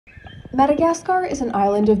Madagascar is an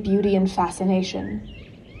island of beauty and fascination.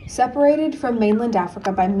 Separated from mainland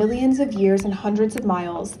Africa by millions of years and hundreds of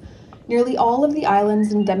miles, nearly all of the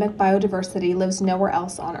island's endemic biodiversity lives nowhere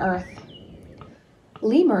else on Earth.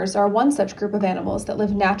 Lemurs are one such group of animals that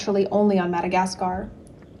live naturally only on Madagascar.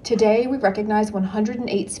 Today, we recognize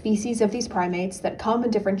 108 species of these primates that come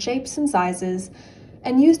in different shapes and sizes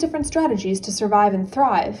and use different strategies to survive and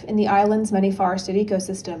thrive in the island's many forested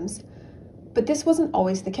ecosystems. But this wasn't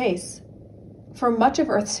always the case. For much of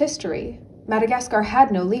Earth's history, Madagascar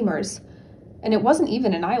had no lemurs, and it wasn't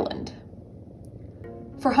even an island.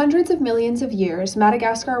 For hundreds of millions of years,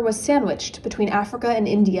 Madagascar was sandwiched between Africa and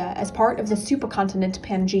India as part of the supercontinent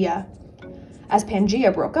Pangaea. As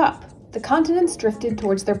Pangaea broke up, the continents drifted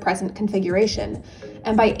towards their present configuration,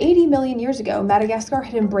 and by 80 million years ago, Madagascar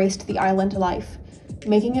had embraced the island life,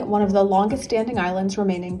 making it one of the longest-standing islands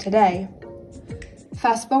remaining today.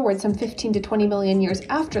 Fast forward some 15 to 20 million years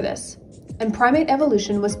after this, and primate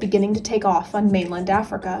evolution was beginning to take off on mainland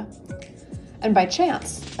Africa. And by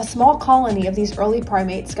chance, a small colony of these early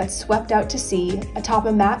primates got swept out to sea atop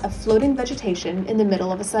a mat of floating vegetation in the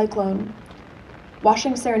middle of a cyclone.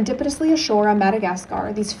 Washing serendipitously ashore on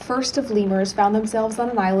Madagascar, these first of lemurs found themselves on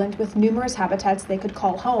an island with numerous habitats they could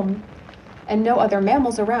call home, and no other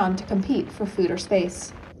mammals around to compete for food or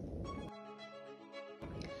space.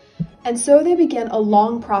 And so they began a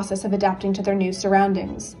long process of adapting to their new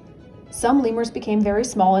surroundings. Some lemurs became very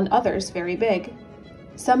small and others very big.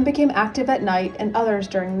 Some became active at night and others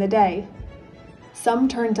during the day. Some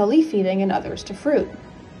turned to leaf eating and others to fruit.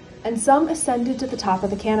 And some ascended to the top of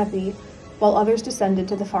the canopy, while others descended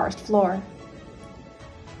to the forest floor.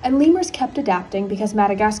 And lemurs kept adapting because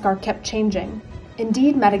Madagascar kept changing.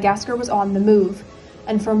 Indeed, Madagascar was on the move,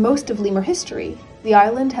 and for most of lemur history, the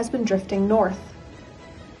island has been drifting north.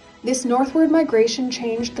 This northward migration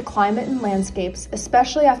changed the climate and landscapes,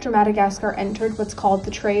 especially after Madagascar entered what's called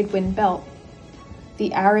the trade wind belt.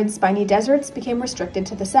 The arid, spiny deserts became restricted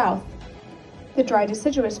to the south. The dry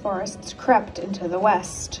deciduous forests crept into the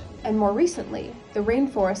west, and more recently, the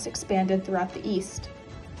rainforests expanded throughout the east.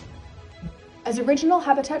 As original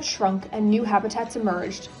habitats shrunk and new habitats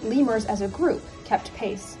emerged, lemurs as a group kept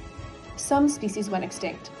pace. Some species went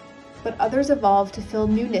extinct, but others evolved to fill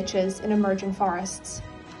new niches in emerging forests.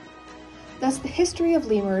 Thus, the history of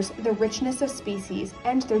lemurs, the richness of species,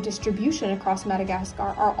 and their distribution across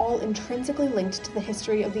Madagascar are all intrinsically linked to the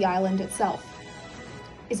history of the island itself.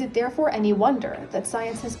 Is it therefore any wonder that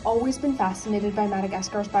science has always been fascinated by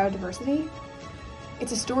Madagascar's biodiversity?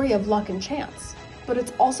 It's a story of luck and chance, but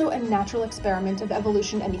it's also a natural experiment of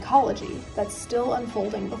evolution and ecology that's still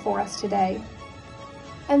unfolding before us today.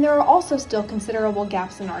 And there are also still considerable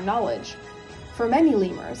gaps in our knowledge. For many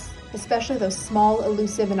lemurs, especially those small,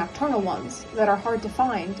 elusive, and nocturnal ones that are hard to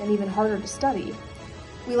find and even harder to study,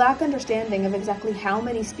 we lack understanding of exactly how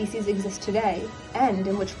many species exist today and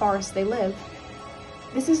in which forests they live.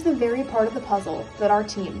 This is the very part of the puzzle that our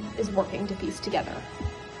team is working to piece together.